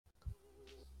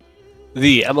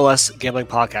The MLS Gambling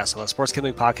Podcast on the Sports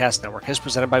Gambling Podcast Network is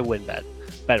presented by WynnBET.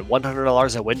 Bet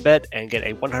 $100 at WynnBET and get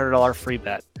a $100 free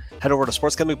bet. Head over to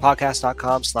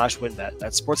sportsgamblingpodcast.com/WynnBET.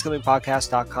 That's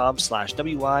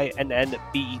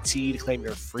sportsgamblingpodcast.com/WYNNBET to claim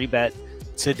your free bet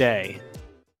today.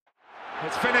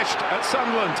 It's finished at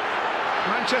Sunderland.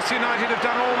 Manchester United have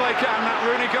done all they can. That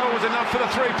Rooney goal was enough for the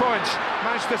 3 points.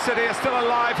 Manchester City are still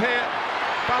alive here.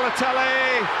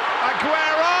 Balotelli,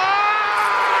 Aguero!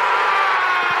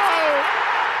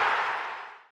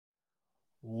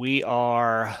 We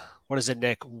are, what is it,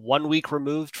 Nick? 1 week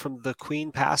removed from the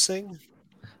Queen passing?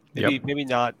 Maybe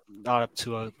not up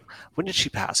to a. When did she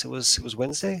pass? It was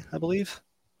Wednesday, I believe.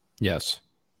 Yes,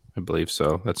 I believe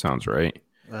so. That sounds right.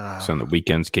 So on the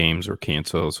weekends, games were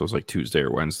canceled, so it was like Tuesday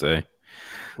or Wednesday.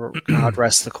 God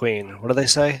rest the Queen. What do they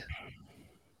say?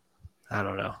 I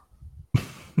don't know.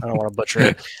 I don't want to butcher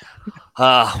it.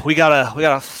 We got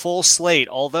a full slate.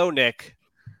 Although, Nick,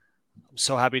 I'm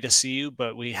so happy to see you,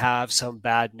 but we have some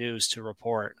bad news to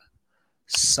report.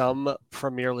 Some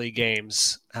Premier League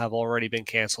games have already been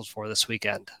canceled for this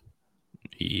weekend.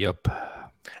 Yep.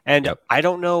 And I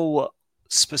don't know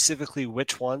specifically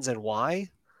which ones and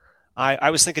why.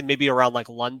 I was thinking maybe around like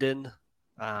London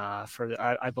for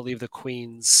I believe the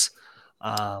Queen's.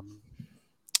 God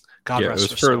rest it was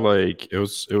her for soul. like it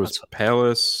was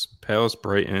Palace,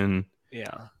 Brighton,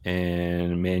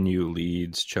 and Man U,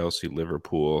 Leeds, Chelsea,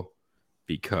 Liverpool,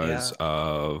 because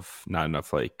of not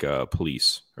enough like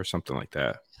police or something like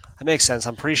that. That makes sense.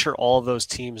 I'm pretty sure all of those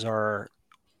teams are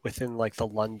within like the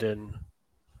London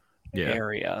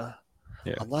area.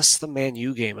 Yeah. Unless the Man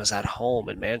U game is at home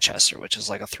in Manchester, which is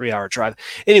like a 3-hour drive.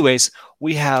 Anyways,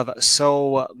 we have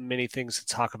so many things to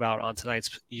talk about on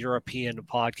tonight's European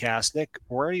podcast. Nick,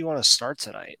 where do you want to start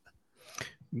tonight?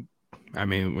 I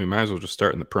mean, we might as well just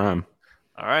start in the Prem.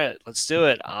 All right, let's do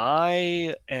it.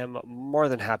 I am more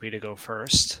than happy to go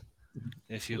first,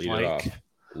 if you'd like.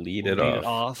 Lead it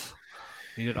off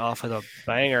with a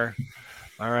banger.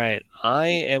 All right, I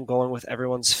am going with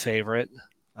everyone's favorite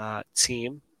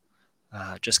team.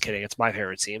 Just kidding. It's my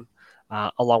favorite team,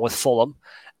 along with Fulham.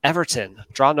 Everton,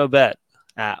 draw no bet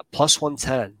at plus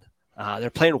 110. They're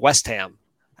playing West Ham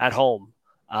at home.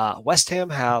 West Ham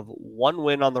have one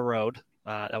win on the road.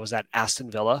 That was at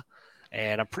Aston Villa.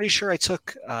 And I'm pretty sure I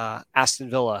took Aston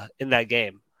Villa in that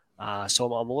game.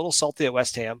 So I'm a little salty at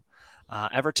West Ham.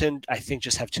 Everton, I think,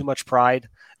 just have too much pride.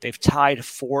 They've tied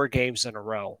 4 games in a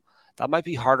row. That might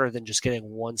be harder than just getting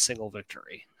one single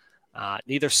victory.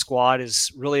 Neither squad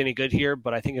is really any good here,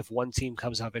 but I think if one team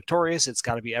comes out victorious, it's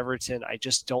got to be Everton. I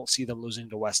just don't see them losing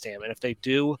to West Ham. And if they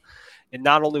do, it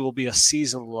not only will be a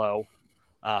season low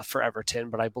for Everton,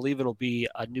 but I believe it'll be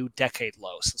a new decade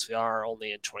low since we are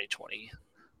only in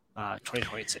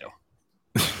 2022.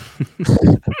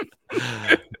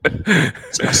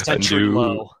 So a century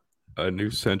low. A new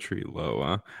century low,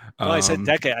 huh? No, I said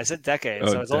decade. So it's decade?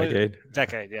 Only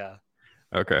decade, yeah.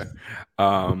 Okay.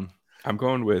 I'm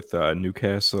going with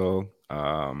Newcastle.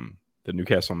 The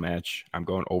Newcastle match. I'm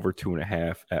going over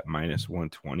 2.5 at minus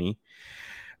 120.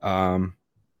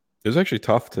 It was actually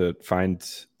tough to find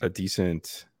a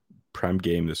decent Prem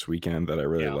game this weekend that I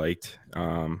really liked.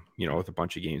 With a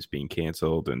bunch of games being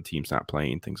canceled and teams not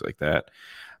playing, things like that.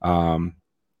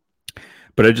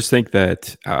 But I just think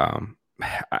that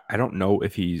I don't know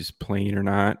if he's playing or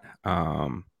not.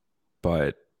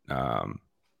 But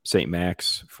St.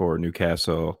 Max for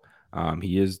Newcastle.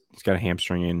 He's got a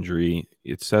hamstring injury.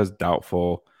 It says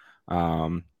doubtful.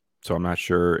 So I'm not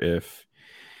sure if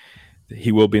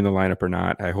he will be in the lineup or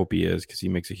not. I hope he is because he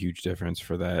makes a huge difference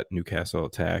for that Newcastle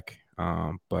attack.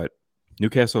 But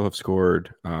Newcastle have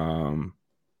scored 2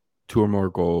 or more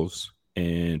goals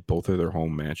in both of their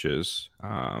home matches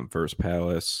versus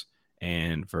Palace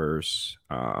and versus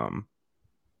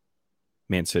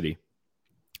Man City.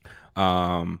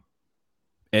 And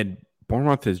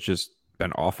Bournemouth has just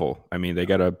been awful. I mean, they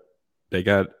got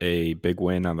a big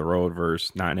win on the road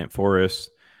versus Nottingham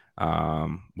Forest,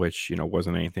 which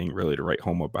wasn't anything really to write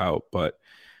home about. But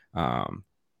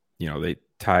they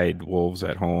tied Wolves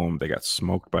at home. They got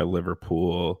smoked by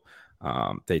Liverpool.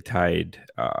 They tied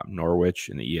Norwich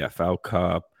in the EFL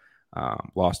Cup.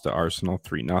 Lost to Arsenal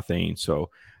 3-0.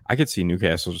 So I could see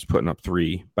Newcastle just putting up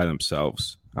 3 by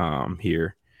themselves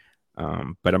here.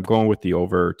 But I'm going with the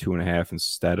over 2.5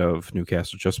 instead of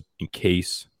Newcastle, just in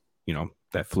case,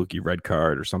 that fluky red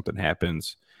card or something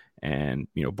happens and,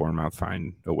 Bournemouth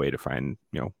find a way to find,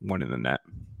 one in the net.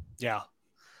 Yeah.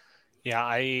 Yeah.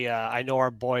 I know our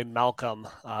boy Malcolm,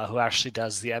 who actually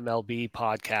does the MLB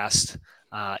podcast,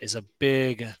 is a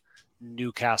big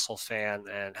Newcastle fan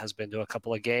and has been to a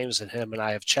couple of games, and him and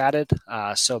I have chatted.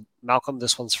 So Malcolm,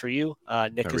 this one's for you.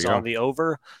 Nick is on the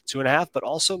over 2.5, but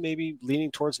also maybe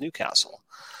leaning towards Newcastle.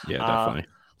 Yeah, definitely.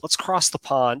 Let's cross the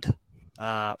pond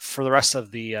for the rest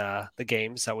of the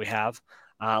games that we have.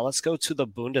 Let's go to the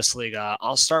Bundesliga.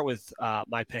 I'll start with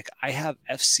my pick. I have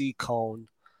FC Köln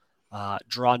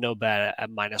draw no bet at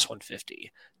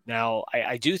 -150. Now,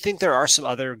 I do think there are some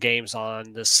other games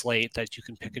on the slate that you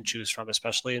can pick and choose from,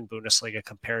 especially in Bundesliga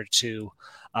compared to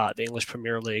the English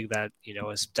Premier League that,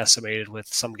 is decimated with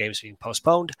some games being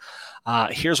postponed.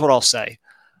 Here's what I'll say.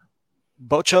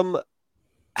 Bochum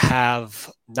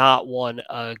have not won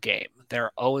a game.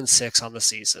 They're 0-6 on the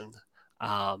season.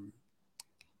 Köln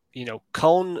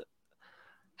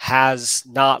has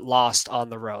not lost on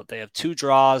the road. They have 2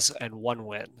 draws and 1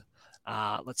 win.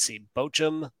 Let's see.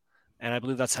 Bochum, and I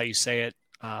believe that's how you say it,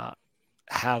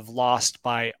 have lost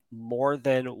by more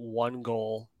than 1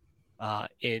 goal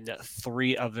in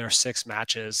 3 of their 6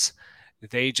 matches.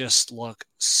 They just look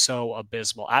so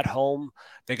abysmal. At home,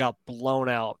 they got blown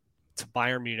out to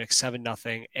Bayern Munich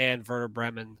 7-0 and Werder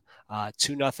Bremen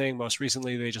 2-0. Most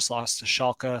recently, they just lost to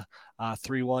Schalke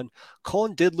 3-1.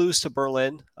 Köln did lose to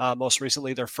Berlin most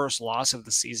recently, their first loss of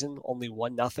the season, only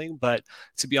 1-0. But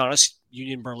to be honest,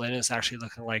 Union Berlin is actually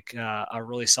looking like a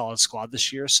really solid squad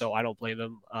this year, so I don't blame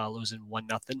them losing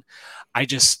 1-0.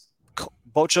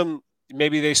 Bochum,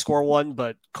 maybe they score 1,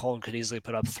 but Köln could easily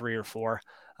put up 3 or 4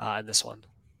 in this one.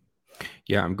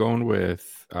 Yeah, I'm going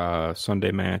with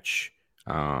Sunday match.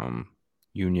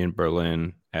 Union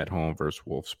Berlin at home versus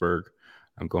Wolfsburg.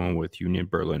 I'm going with Union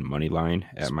Berlin money line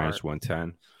at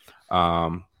 -110.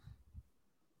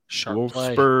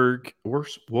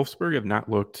 Wolfsburg have not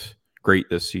looked great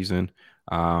this season.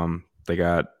 They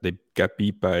got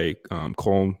beat by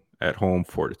Köln at home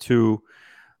 4-2.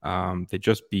 They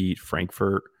just beat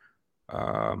Frankfurt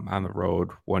on the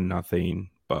road 1-0,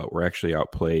 but were actually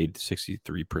outplayed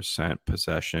 63%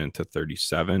 possession to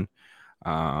 37.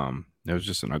 It was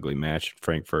just an ugly match.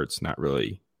 Frankfurt's not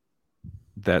really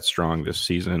that strong this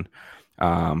season.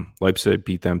 Leipzig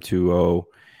beat them 2-0.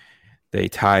 They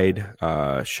tied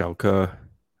Schalke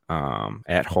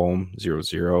at home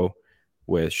 0-0,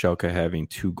 with Schalke having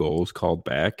 2 goals called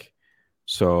back.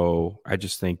 So I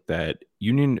just think that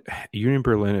Union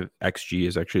Berlin XG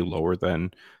is actually lower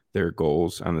than their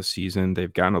goals on the season.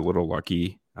 They've gotten a little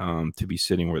lucky to be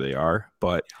sitting where they are,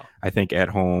 but I think at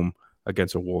home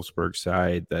against a Wolfsburg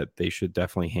side that they should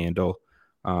definitely handle.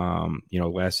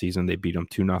 Last season they beat them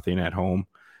 2-0 at home.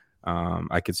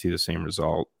 I could see the same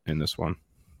result in this one.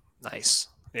 Nice.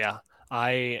 Yeah.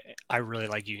 I really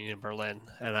like Union Berlin,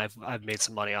 and I've made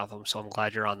some money off them, so I'm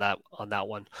glad you're on that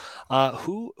one.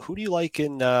 Who do you like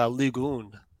in Ligue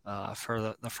 1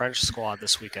 for the French squad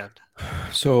this weekend?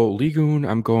 So Ligue 1,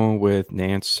 I'm going with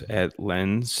Nantes at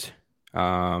Lens,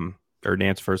 or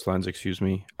Nantes first Lens, excuse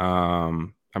me.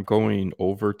 I'm going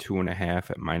over 2.5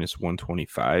 at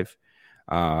 -125.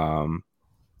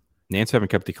 Nantes haven't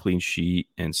kept a clean sheet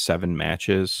in 7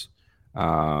 matches.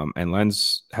 And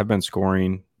Lens have been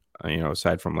scoring,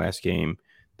 aside from last game.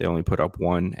 They only put up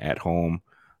 1 at home,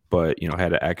 but,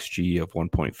 had an XG of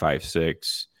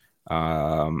 1.56.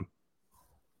 And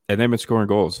they've been scoring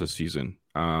goals this season.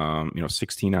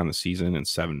 16 on the season in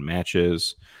 7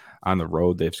 matches. On the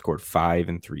road, they've scored 5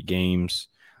 in 3 games.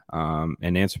 And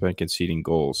Nantes have been conceding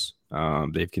goals.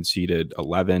 They've conceded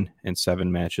 11 in 7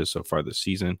 matches so far this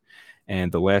season.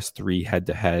 And the last 3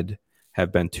 head-to-head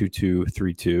have been 2-2,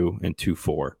 3-2, and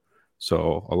 2-4.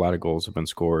 So a lot of goals have been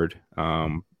scored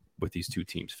with these 2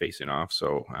 teams facing off.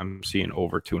 So I'm seeing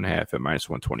over 2.5 at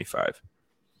 -125.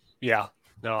 Yeah,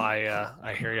 no,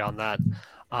 I hear you on that.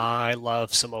 I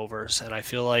love some overs, and I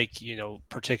feel like,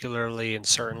 particularly in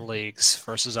certain leagues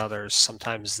versus others,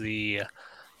 sometimes the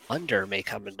under may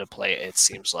come into play, it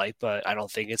seems like, but I don't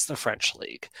think it's the French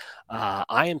league.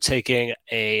 I am taking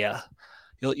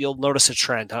you'll notice a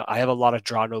trend. I have a lot of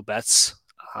draw no bets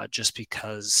just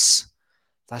because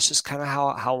that's just kind of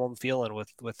how I'm feeling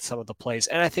with some of the plays.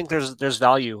 And I think there's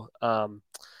value,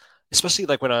 especially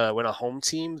like when a home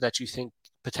team that you think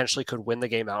potentially could win the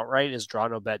game outright is draw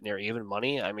no bet near even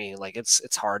money. I mean, like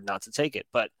it's hard not to take it,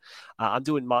 but I'm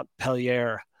doing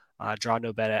Montpellier draw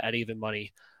no bet at even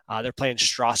money. They're playing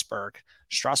Strasbourg.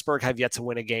 Strasbourg have yet to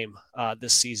win a game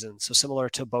this season. So similar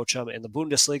to Bochum in the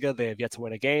Bundesliga, they have yet to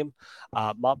win a game.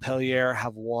 Montpellier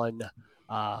have won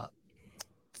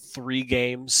 3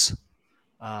 games,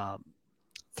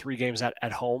 3 games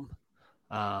at home,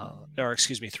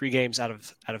 3 games out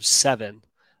of 7.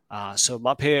 So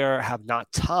Montpellier have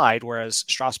not tied, whereas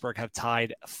Strasbourg have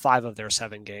tied 5 of their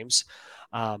 7 games.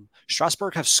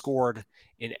 Strasbourg have scored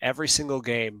in every single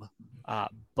game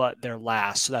but they're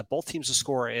last. So that both teams to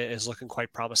score is looking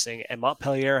quite promising. And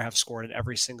Montpellier have scored in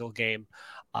every single game,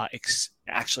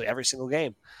 actually every single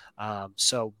game.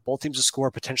 So both teams to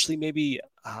score potentially maybe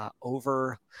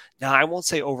over. Now, I won't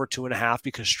say over 2.5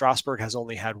 because Strasbourg has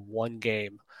only had one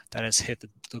game that has hit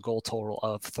the goal total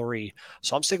of 3.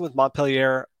 So I'm sticking with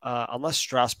Montpellier. Unless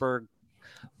Strasbourg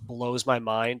blows my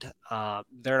mind,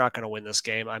 they're not going to win this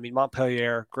game. I mean,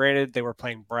 Montpellier, granted, they were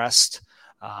playing Brest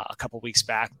a couple weeks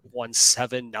back, won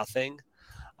 7-0.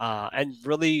 And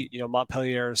really,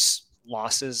 Montpellier's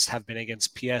losses have been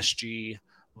against PSG,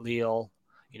 Lille,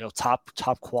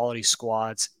 top quality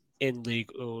squads in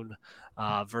Ligue 1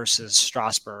 versus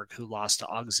Strasbourg, who lost to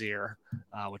Auxerre,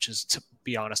 which is, to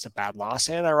be honest, a bad loss.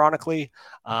 And ironically,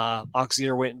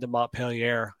 Auxerre went into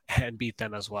Montpellier and beat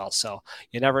them as well. So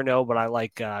you never know, but I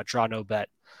like draw no bet.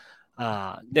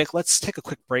 Nick, let's take a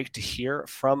quick break to hear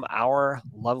from our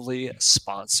lovely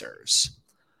sponsors.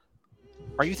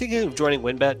 Are you thinking of joining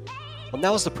WynnBET? Well,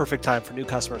 now is the perfect time for new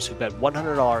customers who bet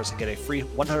 $100 and get a free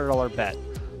 $100 bet.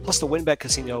 Plus, the WynnBET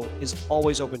Casino is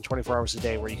always open 24 hours a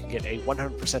day where you can get a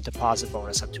 100% deposit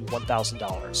bonus up to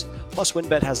 $1,000. Plus,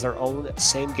 WynnBET has their own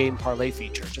same-game parlay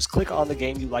feature. Just click on the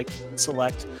game you like and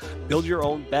select, build your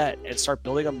own bet, and start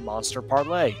building a monster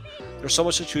parlay. There's so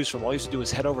much to choose from. All you have to do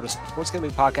is head over to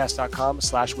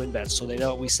sportsgamblingpodcast.com/WynnBET so they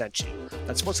know we sent you.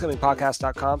 That's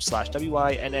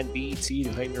sportsgamblingpodcast.com/WYNNBET to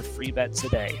claim your free bet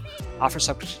today. Offer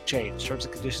subject to change. Terms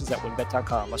and conditions at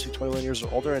WynnBET.com. Must be 21 years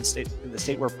or older and in the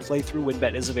state where playthrough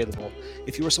WynnBET is available.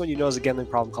 If you or someone you know has a gambling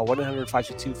problem, call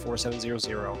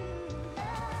 1-800-522-4700.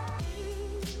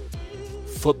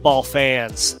 Football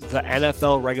fans, the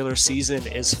NFL regular season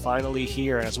is finally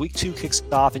here. And as week 2 kicks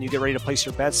off and you get ready to place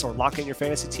your bets or lock in your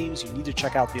fantasy teams, you need to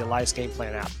check out the Elias Game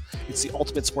Plan app. It's the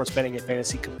ultimate sports betting and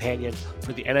fantasy companion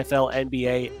for the NFL,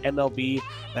 NBA, MLB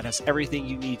that has everything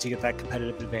you need to get that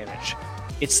competitive advantage.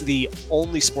 It's the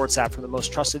only sports app from the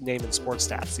most trusted name in sports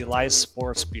stats, the Elias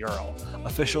Sports Bureau,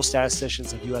 official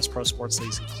statisticians of U.S. pro sports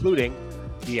leagues, including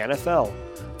the NFL.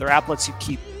 Their app lets you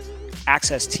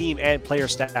access team and player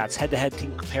stats, head-to-head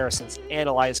team comparisons,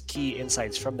 analyze key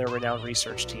insights from their renowned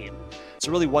research team. It's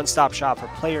a really one-stop shop for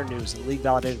player news and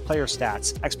league-validated player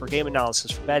stats, expert game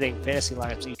analysis for betting, fantasy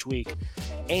lineups each week,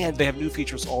 and they have new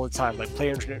features all the time, like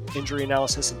player injury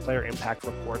analysis and player impact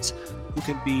reports, which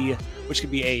can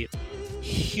be a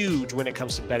huge when it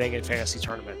comes to betting and fantasy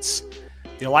tournaments.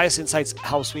 The Elias Insights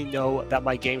helps me know that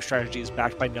my game strategy is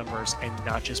backed by numbers and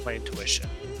not just my intuition.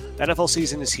 The NFL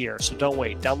season is here, so don't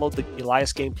wait. Download the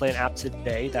Elias Game Plan app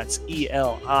today. That's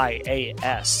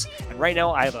ELIAS. And right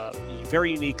now, I have a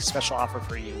very unique special offer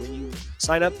for you. When you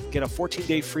sign up, get a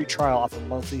 14-day free trial off a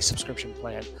monthly subscription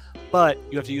plan, but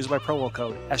you have to use my promo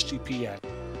code SGPN.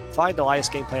 Find the Elias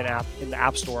Game Plan app in the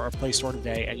App Store or Play Store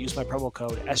today and use my promo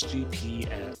code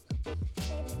SGPN.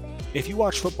 If you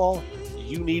watch football,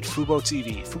 you need Fubo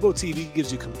TV. Fubo TV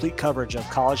gives you complete coverage of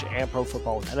college and pro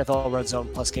football with NFL Red Zone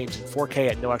plus games in 4K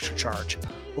at no extra charge.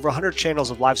 Over 100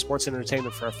 channels of live sports and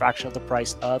entertainment for a fraction of the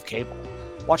price of cable.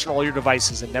 Watch on all your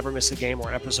devices and never miss a game or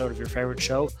an episode of your favorite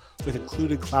show with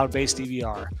included cloud-based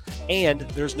DVR. And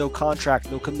there's no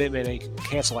contract, no commitment, and you can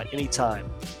cancel at any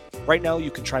time. Right now, you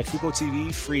can try Fubo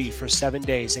TV free for 7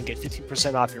 days and get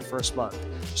 15% off your first month.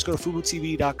 Just go to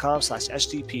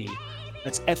FuboTV.com/SGP.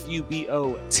 That's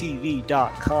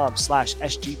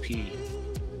FUBOTV.com/SGP.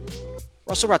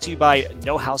 We're also brought to you by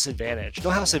No House Advantage.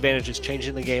 No House Advantage is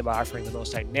changing the game by offering the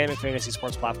most dynamic fantasy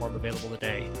sports platform available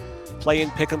today. Play in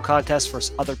pick'em contests for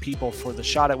other people for the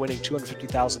shot at winning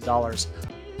 $250,000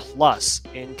 plus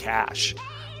in cash.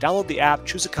 Download the app,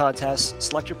 choose a contest,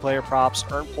 select your player props,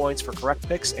 earn points for correct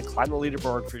picks, and climb the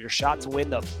leaderboard for your shot to win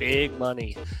the big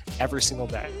money every single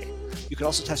day. You can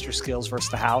also test your skills versus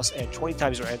the house and 20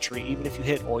 times your entry even if you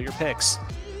hit all your picks.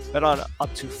 Bet on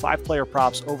up to 5 player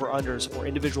props, over-unders, or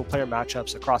individual player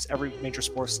matchups across every major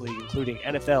sports league, including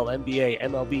NFL, NBA,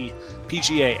 MLB,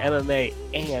 PGA, MMA,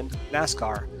 and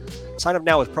NASCAR. Sign up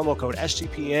now with promo code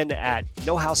SGPN at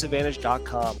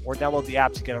nohouseadvantage.com or download the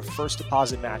app to get a first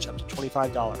deposit match up to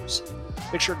 $25.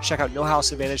 Make sure to check out No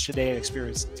House Advantage today and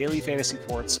experience daily fantasy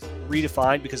sports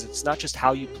redefined, because it's not just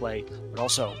how you play, but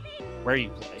also where you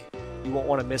play. You won't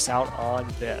want to miss out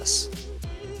on this.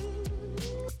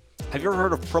 Have you ever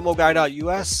heard of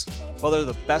PromoGuy.us? Well, they're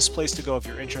the best place to go if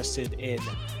you're interested in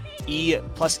E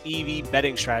plus EV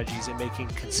betting strategies and making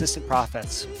consistent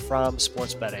profits from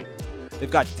sports betting. They've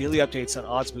got daily updates on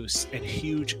odds boosts and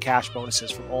huge cash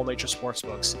bonuses from all major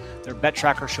sportsbooks. Their bet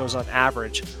tracker shows on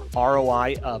average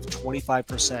ROI of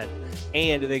 25%.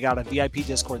 And they got a VIP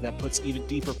Discord that puts even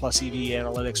deeper plus EV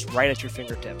analytics right at your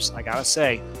fingertips. I gotta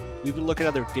say, we've been looking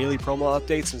at their daily promo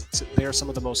updates, and they are some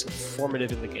of the most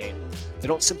informative in the game. They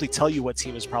don't simply tell you what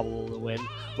team is probable to win,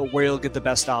 but where you'll get the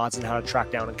best odds and how to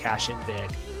track down and cash in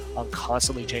big on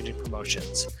constantly changing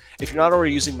promotions. If you're not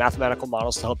already using mathematical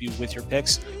models to help you with your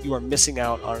picks, you are missing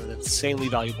out on an insanely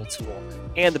valuable tool.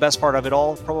 And the best part of it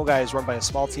all, Promo Guy is run by a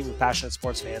small team of passionate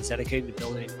sports fans dedicated to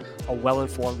building a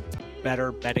well-informed,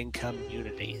 better betting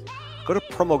community. Go to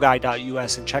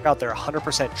promoguy.us and check out their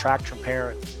 100% tracked,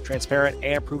 transparent,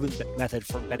 and proven method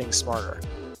for betting smarter.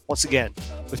 Once again,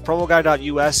 with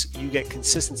promoguy.us, you get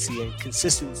consistency, and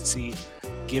consistency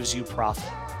gives you profit.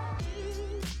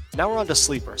 Now we're on to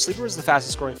Sleeper. Sleeper is the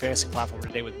fastest growing fantasy platform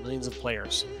today with millions of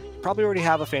players. You probably already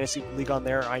have a fantasy league on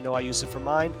there. I know I use it for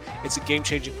mine. It's a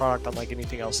game-changing product unlike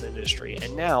anything else in the industry.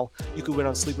 And now you can win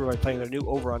on Sleeper by playing their new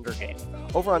Over-Under game.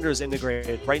 Over-Under is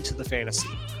integrated right into the fantasy,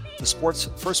 the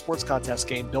first sports contest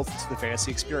game built into the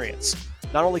fantasy experience.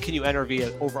 Not only can you enter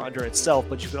via Over-Under itself,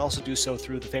 but you can also do so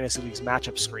through the Fantasy League's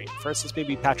matchup screen. For instance,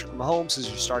 maybe Patrick Mahomes is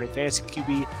your starting fantasy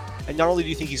QB, and not only do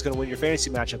you think he's going to win your fantasy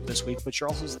matchup this week, but you're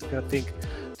also going to think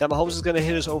that Mahomes is going to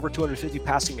hit his over 250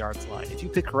 passing yards line. If you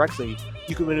pick correctly,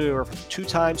 you can win anywhere from 2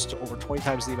 times to over 20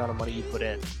 times the amount of money you put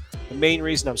in. The main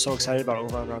reason I'm so excited about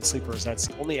Over-Under on Sleeper is that it's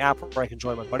the only app where I can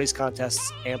join my buddies'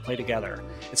 contests and play together.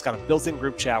 It's got a built-in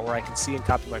group chat where I can see and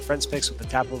copy my friends' picks with the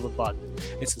tap of a button.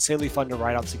 It's insanely fun to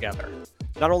ride out together.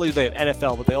 Not only do they have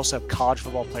NFL, but they also have college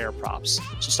football player props.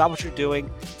 So stop what you're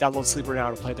doing, download Sleeper now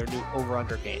to play their new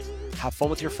Over-Under game. Have fun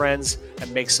with your friends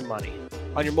and make some money.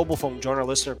 On your mobile phone, join our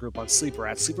listener group on Sleeper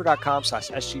at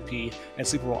sleeper.com/SGP, and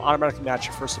Sleeper will automatically match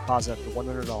your first deposit up to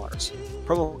 $100.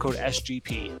 Promo code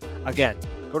SGP. Again,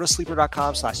 go to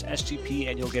sleeper.com/SGP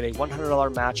and you'll get a $100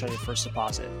 match on your first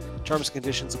deposit. Terms and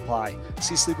conditions apply.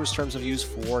 See Sleeper's terms of use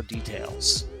for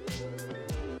details.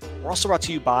 We're also brought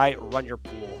to you by Run Your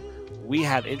Pool. We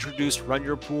have introduced Run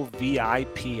Your Pool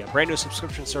VIP, a brand new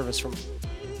subscription service from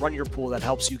Run Your Pool that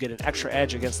helps you get an extra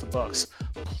edge against the books,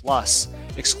 plus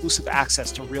exclusive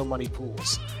access to real money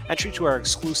pools. Entry to our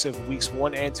exclusive weeks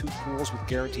 1 and 2 pools with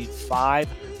guaranteed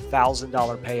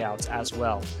 $5,000 payouts, as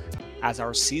well as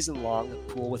our season-long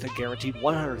pool with a guaranteed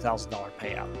 $100,000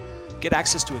 payout. Get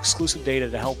access to exclusive data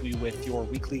to help you with your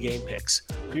weekly game picks,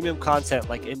 premium content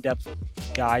like in-depth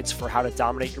guides for how to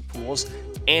dominate your pools,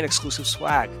 and exclusive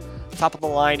swag. Top of the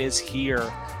line is here,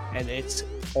 and it's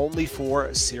only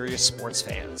for serious sports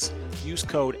fans. Use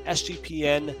code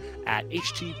SGPN at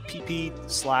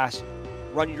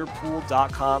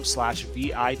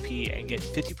http:/runyourpool.com/VIP and get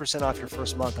 50% off your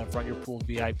first month of Run Your Pool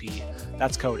VIP.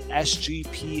 That's code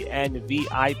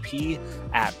SGPNVIP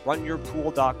at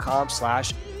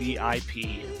runyourpool.com/VIP.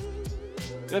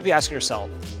 You might be asking yourself,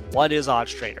 what is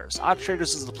Odds Traders? Odds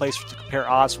Traders is the place to compare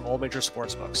odds from all major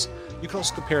sportsbooks. You can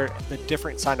also compare the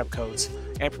different sign-up codes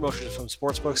and promotions from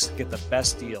sportsbooks to get the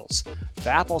best deals. The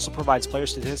app also provides player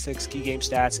statistics, key game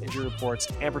stats, injury reports,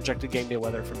 and projected game day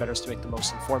weather for bettors to make the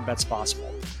most informed bets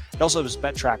possible. It also has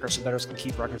bet tracker so bettors can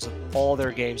keep records of all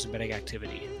their games and betting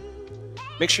activity.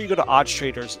 Make sure you go to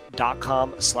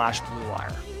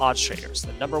oddstraders.com/bluewire. Odds Traders,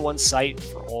 the #1 site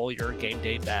for all your game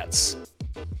day bets.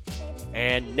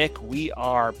 And Nick, we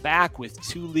are back with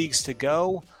 2 leagues to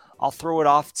go. I'll throw it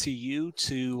off to you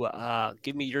to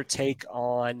give me your take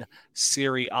on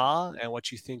Serie A and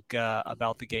what you think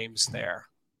about the games there.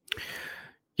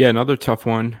 Yeah, another tough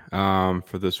one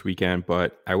for this weekend,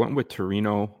 but I went with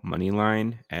Torino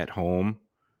moneyline at home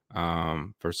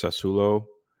for Sassuolo.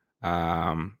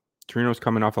 Torino's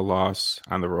coming off a loss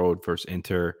on the road versus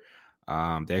Inter.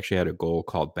 They actually had a goal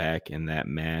called back in that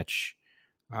match.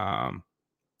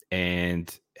 And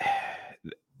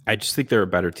I just think they're a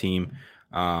better team.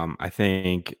 I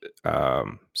think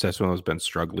Sassuolo has been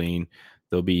struggling.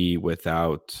 They'll be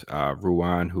without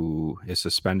Ruan, who is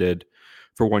suspended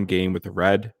for 1 game with the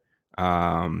red.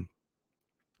 And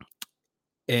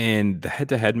the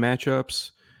head-to-head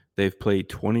matchups, they've played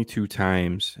 22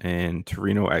 times, and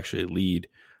Torino actually lead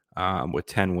with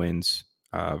 10 wins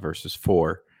versus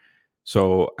 4.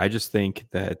 So I just think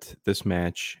that this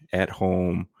match at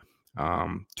home,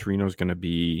 Torino's going to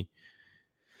be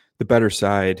the better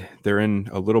side. They're in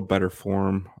a little better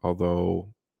form,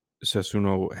 although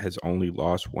Sassuolo has only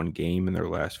lost 1 game in their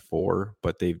last 4,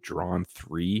 but they've drawn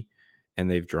 3,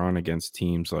 and they've drawn against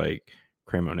teams like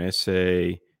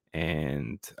Cremonese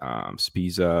and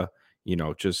Spezia,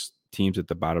 just teams at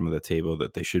the bottom of the table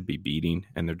that they should be beating,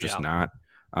 and they're just not.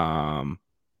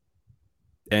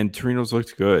 And Torino's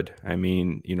looked good. I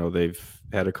mean, they've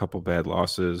had a couple bad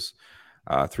losses,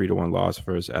 3-1 loss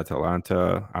versus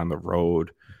Atalanta on the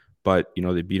road, but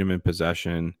they beat them in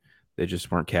possession. They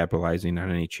just weren't capitalizing on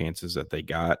any chances that they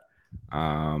got.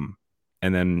 And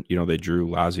then they drew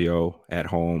Lazio at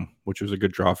home, which was a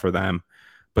good draw for them,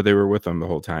 but they were with them the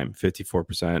whole time.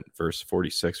 54% versus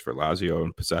 46 for Lazio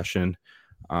in possession.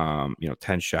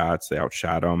 10 shots, they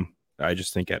outshot them. I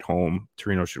just think at home,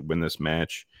 Torino should win this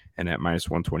match. And at minus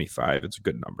 125, it's a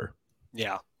good number.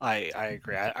 Yeah, I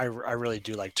agree. I really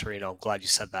do like Torino. I'm glad you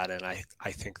said that, and I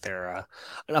think they're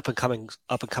an up and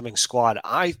coming squad.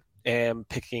 I am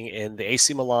picking in the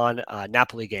AC Milan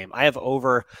Napoli game. I have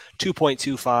over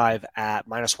 2.25 at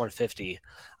minus 150.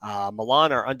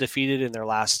 Milan are undefeated in their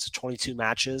last 22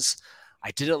 matches.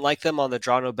 I didn't like them on the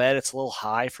draw no bet. It's a little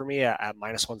high for me at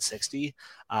minus 160.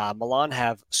 Milan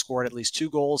have scored at least 2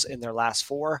 goals in their last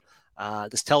 4.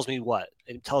 This tells me what?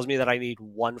 It tells me that I need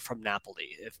 1 from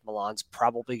Napoli. If Milan's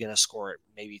probably going to score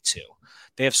maybe 2.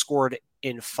 They have scored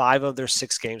in 5 of their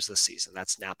 6 games this season.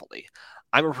 That's Napoli.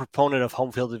 I'm a proponent of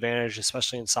home field advantage,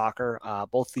 especially in soccer.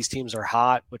 Both these teams are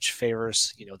hot, which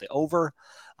favors the over.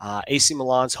 AC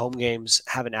Milan's home games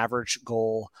have an average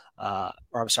goal,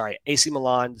 AC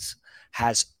Milan's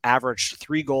has averaged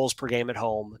 3 goals per game at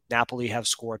home. Napoli have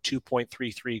scored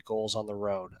 2.33 goals on the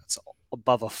road. That's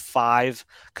above a 5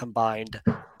 combined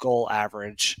goal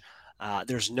average.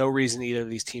 There's no reason either of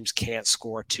these teams can't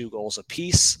score 2 goals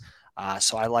apiece.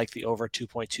 So I like the over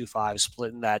 2.25,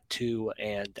 splitting that 2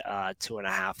 and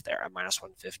 2.5 there at minus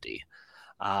 150.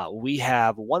 We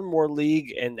have one more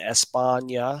league in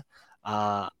España.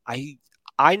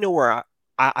 I know where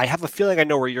I have a feeling I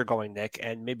know where you're going, Nick,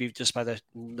 and maybe just by the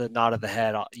nod of the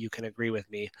head, you can agree with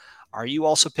me. Are you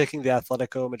also picking the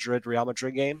Atletico Madrid-Real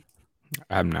Madrid game?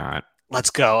 I'm not.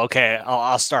 Let's go. Okay,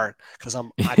 I'll start because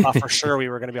I thought for sure we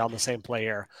were going to be on the same play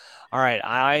here. All right,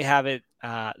 I have it.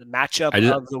 The matchup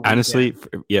of the weekend. Honestly,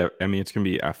 yeah, I mean it's going to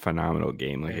be a phenomenal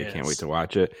game. Like I can't wait to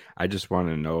watch it. I just want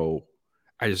to know.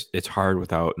 It's hard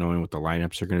without knowing what the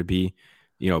lineups are going to be.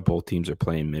 Both teams are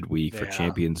playing midweek for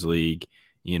Champions League.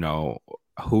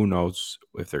 Who knows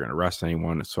if they're going to rest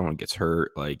anyone? If someone gets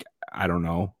hurt, like I don't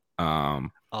know. So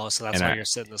that's why you're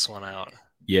sitting this one out.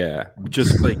 Yeah,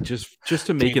 just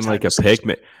to make it like a pick.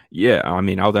 Yeah, I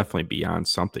mean, I'll definitely be on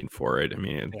something for it. I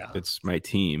mean, it's my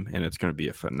team, and it's going to be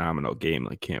a phenomenal game.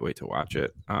 Like, can't wait to watch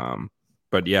it.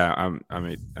 But yeah,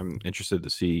 I'm interested to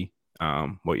see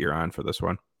what you're on for this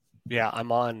one. Yeah,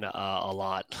 I'm on a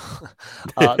lot.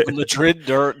 The Madrid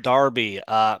derby.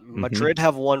 Madrid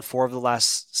have won 4 of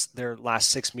their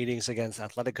last 6 meetings against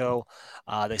Atletico.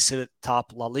 They sit at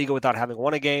top La Liga without having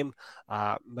won a game.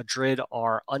 Madrid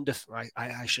are undefeated.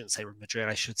 I shouldn't say Madrid.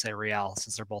 I should say Real,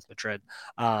 since they're both Madrid.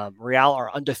 Real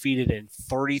are undefeated in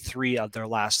 33 of their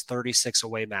last 36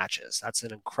 away matches. That's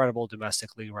an incredible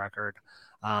domestic league record.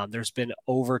 There's been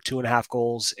over 2.5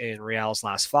 goals in Real's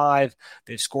last 5.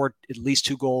 They've scored at least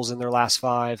 2 goals in their last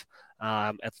 5.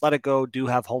 Atletico do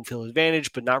have home field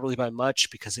advantage, but not really by much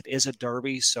because it is a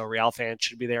derby, so Real fans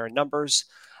should be there in numbers.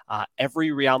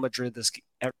 Every Real Madrid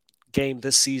game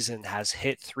this season has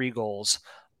hit 3 goals,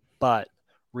 but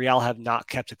Real have not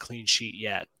kept a clean sheet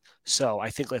yet. So I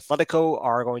think Atletico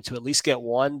are going to at least get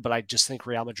 1, but I just think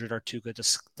Real Madrid are too good to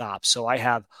stop. So I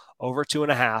have over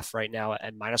 2.5 right now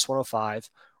at minus 105.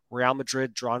 Real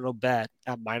Madrid draw no bet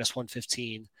at minus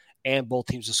 115, and both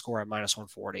teams to score at minus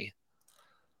 140.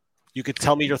 You could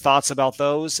tell me your thoughts about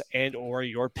those and or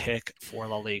your pick for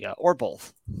La Liga, or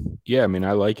both. Yeah, I mean,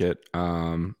 I like it,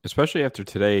 especially after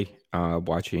today,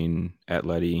 watching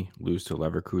Atleti lose to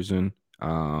Leverkusen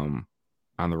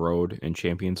on the road in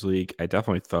Champions League. I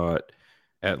definitely thought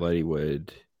Atleti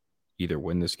would either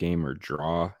win this game or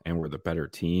draw and were the better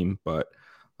team, but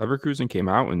Leverkusen came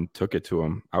out and took it to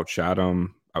them, outshot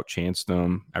them, outchanced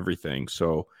them, everything.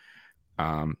 So,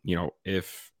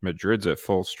 if Madrid's at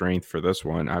full strength for this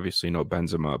one, obviously no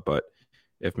Benzema, but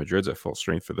if Madrid's at full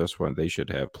strength for this one, they should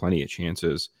have plenty of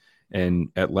chances.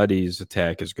 And Atleti's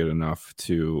attack is good enough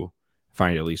to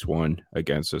find at least one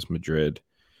against this Madrid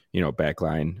back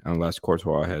line, unless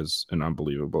Courtois has an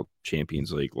unbelievable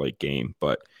Champions League like game.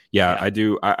 But yeah, I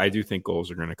do think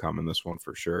goals are going to come in this one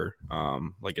for sure.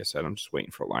 Like I said, I'm just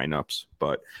waiting for lineups.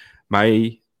 But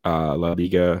my La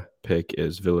Liga pick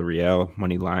is Villarreal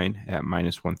money line at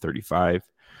minus 135.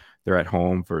 They're at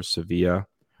home versus Sevilla.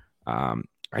 I'm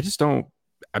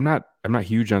not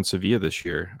huge on Sevilla this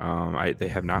year. They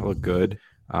have not looked good.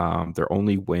 Their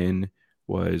only win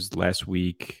was last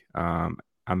week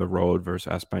on the road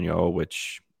versus Espanyol,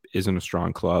 which isn't a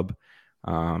strong club.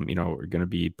 We're going to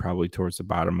be probably towards the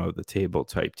bottom of the table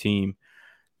type team.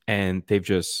 And they've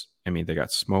just I mean, they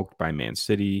got smoked by Man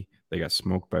City. They got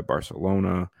smoked by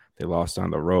Barcelona. They lost on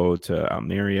the road to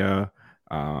Almeria.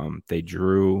 They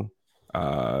drew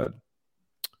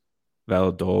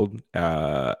Valladolid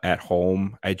at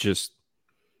home.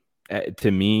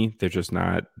 To me, they just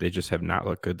have not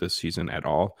looked good this season at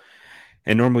all.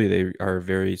 And normally they are a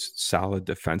very solid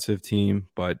defensive team,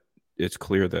 but it's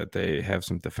clear that they have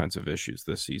some defensive issues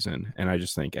this season. And I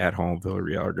just think at home,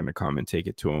 Villarreal are going to come and take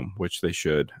it to them, which they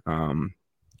should.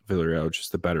 Villarreal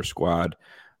just a better squad.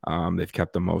 They've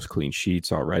kept the most clean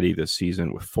sheets already this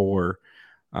season with 4.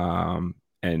 And,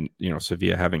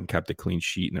 Sevilla haven't kept a clean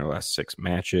sheet in their last 6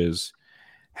 matches.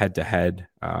 Head-to-head,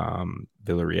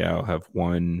 Villarreal have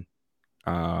won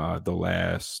the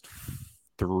last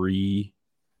 3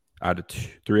 out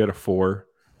of 4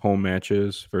 home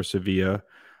matches for Sevilla.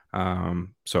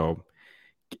 So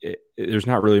there's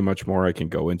not really much more I can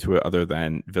go into it other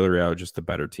than Villarreal just a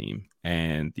better team.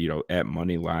 And, at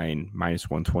money line minus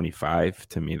 125,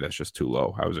 to me, that's just too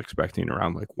low. I was expecting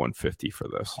around like 150 for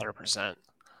this. 100%.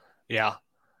 Yeah.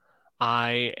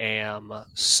 I am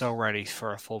so ready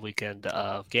for a full weekend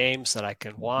of games that I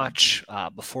can watch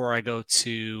before I go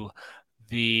to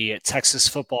the Texas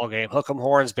football game. Hook 'em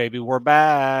horns, baby. We're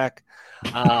back.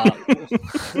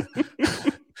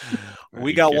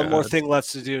 We got one more thing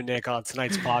left to do, Nick, on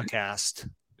tonight's podcast.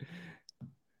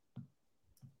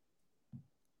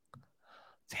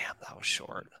 Damn, that was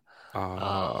short.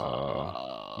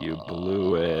 You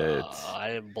blew it.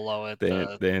 I didn't blow it. The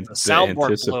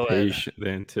soundboard blew it. The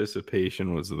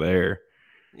anticipation was there.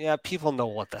 Yeah, people know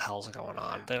what the hell's going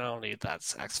on. They don't need that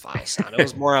X-Files sound. It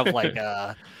was more of like,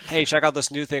 hey, check out this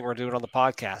new thing we're doing on the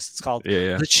podcast. It's called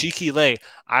The Cheeky Lay.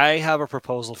 I have a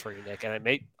proposal for you, Nick,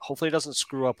 and hopefully it doesn't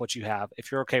screw up what you have,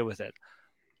 if you're okay with it.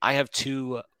 I have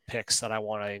 2 picks that I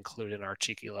want to include in our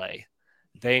Cheeky Lay.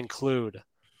 They include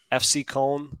FC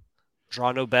Köln,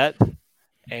 draw no bet,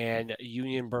 and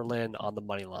Union Berlin on the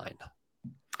money line.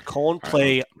 Köln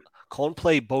play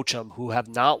Bochum, who have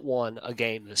not won a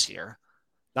game this year.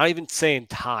 Not even saying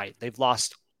tied. They've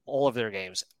lost all of their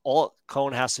games. All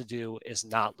Köln has to do is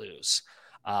not lose.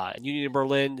 And Union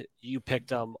Berlin, you picked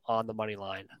them on the money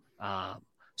line.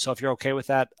 So if you're okay with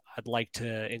that, I'd like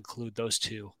to include those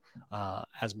 2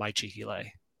 as my cheeky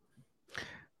lay.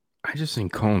 I just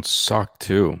think Köln suck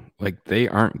too. Like, they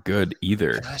aren't good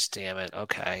either. Gosh damn it.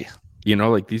 Okay.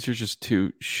 These are just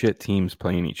 2 shit teams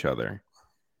playing each other.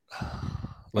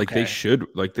 Like, okay.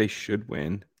 They should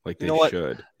win. Like, they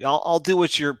should. I'll do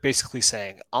what you're basically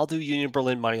saying. I'll do Union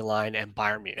Berlin money line and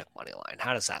Bayern Munich money line.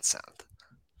 How does that sound?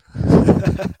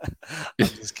 I'm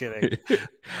just kidding. Dude,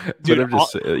 but I'm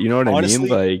just, you know what honestly, I mean?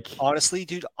 Like, honestly,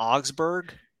 dude,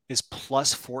 Augsburg is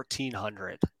plus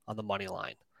 1,400 on the money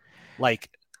line. Like,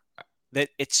 that,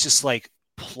 it's just like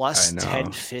plus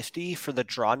 1050 for the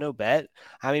draw no bet.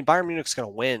 I mean, Bayern Munich's gonna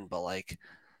win, but like,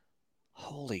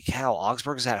 holy cow,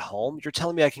 Augsburg's at home. You're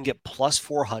telling me I can get plus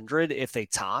 400 if they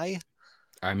tie?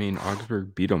 I mean,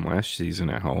 Augsburg beat them last season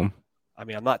at home. I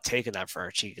mean, I'm not taking that for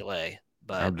a cheeky lay,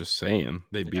 but I'm just saying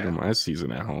they beat them last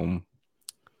season at home.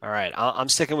 All right, I'm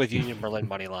sticking with Union Berlin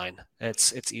money line.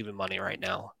 It's even money right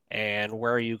now. And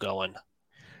where are you going?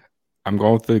 I'm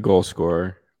going with the goal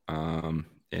scorer.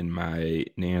 In my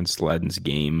Nance Ledden's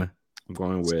game, I'm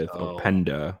going with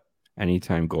Openda,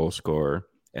 anytime goal scorer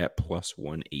at plus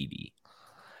 180.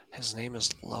 His name is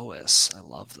Lois. I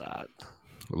love that.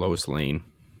 Lois Lane.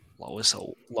 Lois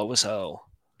O. Lois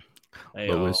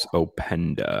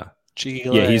Openda.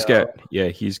 Yeah, he's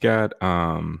got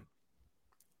my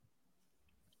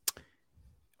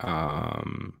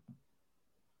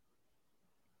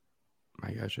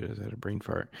gosh, is that a brain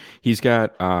fart? He's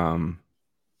got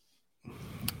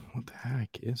what the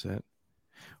heck is that?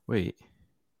 Wait.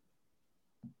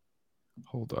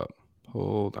 Hold up.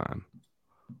 Hold on.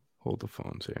 Hold the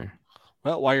phones here.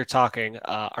 Well, while you're talking,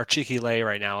 our cheeky lay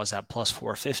right now is at plus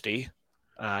 450.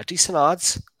 Decent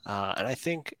odds. And I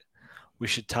think we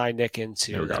should tie Nick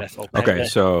into NFL. Okay,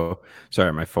 so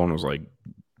sorry, my phone was like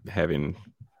having.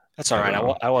 That's all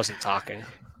right. I wasn't talking.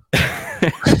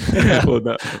 well,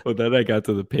 then I got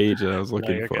to the page that I was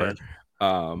looking for.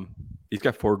 Good. He's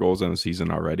got 4 goals on the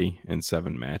season already in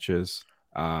 7 matches.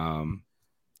 And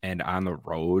on the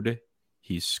road,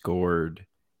 he's scored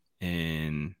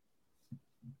in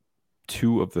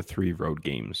 2 of the 3 road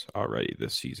games already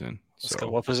this season. Let's go.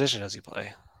 What position does he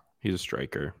play? He's a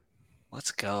striker.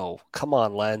 Let's go. Come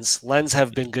on, Lens. Lens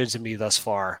have been good to me thus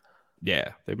far.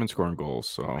 Yeah, they've been scoring goals,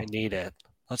 so I need it.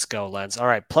 Let's go, Lens. All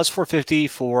right, plus 450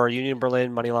 for Union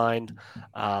Berlin money line.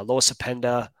 Lois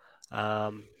Openda.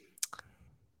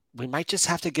 We might just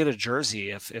have to get a jersey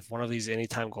if one of these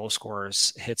anytime goal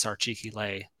scorers hits our cheeky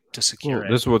lay. to secure it.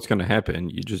 This is what's going to happen.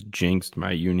 You just jinxed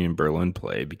my Union Berlin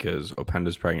play because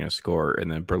Openda's probably going to score,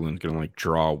 and then Berlin's going to like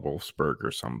draw Wolfsburg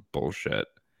or some bullshit.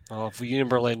 Well, if Union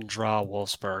Berlin draw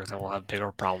Wolfsburg, then we'll have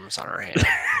bigger problems on our hands.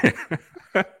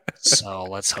 So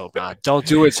let's hope not. Don't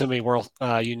do it to me,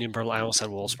 Union Berlin. I almost said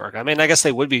Wolfsburg. I mean, I guess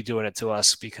they would be doing it to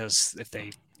us because if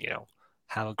they,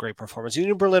 have a great performance.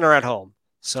 Union Berlin are at home,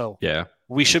 so yeah,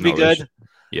 we should be good.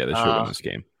 They should win this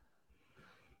game.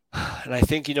 And I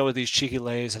think, with these cheeky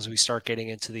lays, as we start getting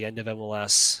into the end of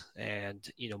MLS and,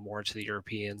 more into the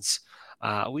Europeans,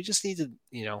 we just need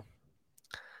to,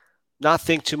 not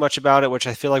think too much about it, which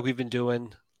I feel like we've been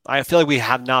doing. I feel like we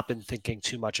have not been thinking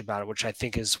too much about it, which I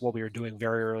think is what we were doing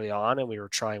very early on, and we were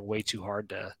trying way too hard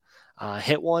to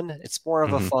hit one. It's more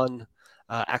of a fun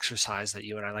exercise that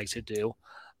you and I like to do.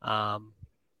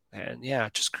 And yeah,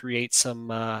 just create some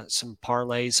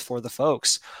parlays for the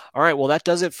folks. All right, well, that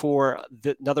does it for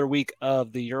another week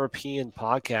of the European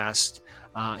podcast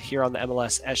here on the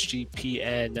MLS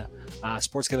SGPN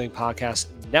Sports Gambling Podcast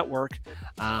Network.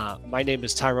 My name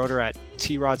is Ty Roeder at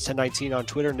TRods1019 on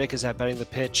Twitter. Nick is at Betting the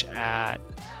Pitch at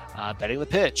Betting the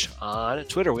Pitch on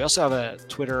Twitter. We also have a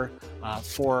Twitter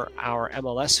for our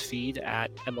MLS feed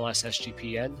at MLS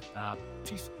SGPN.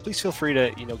 Please feel free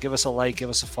to give us a like, give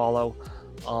us a follow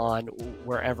on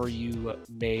wherever you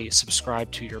may subscribe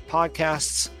to your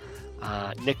podcasts.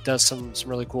 Nick does some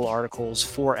really cool articles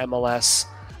for MLS.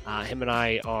 Him and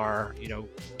I are,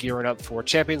 gearing up for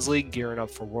Champions League, gearing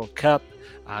up for World Cup,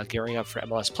 gearing up for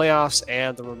MLS playoffs,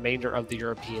 and the remainder of the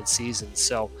European season.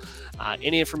 So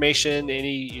any information,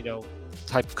 any,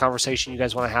 type of conversation you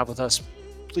guys want to have with us,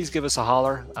 please give us a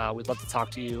holler. We'd love to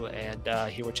talk to you and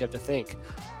hear what you have to think.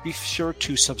 Be sure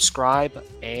to subscribe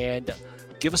and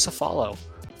give us a follow.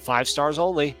 5 stars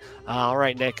only. All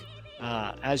right, Nick,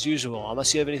 as usual,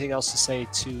 unless you have anything else to say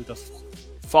to the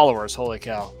followers, holy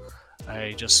cow,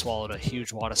 I just swallowed a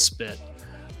huge wad of spit.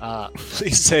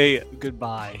 Please say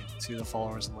goodbye to the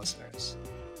followers and listeners.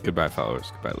 Goodbye,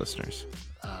 followers. Goodbye, listeners.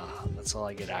 That's all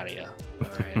I get out of you. All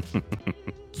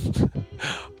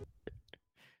right.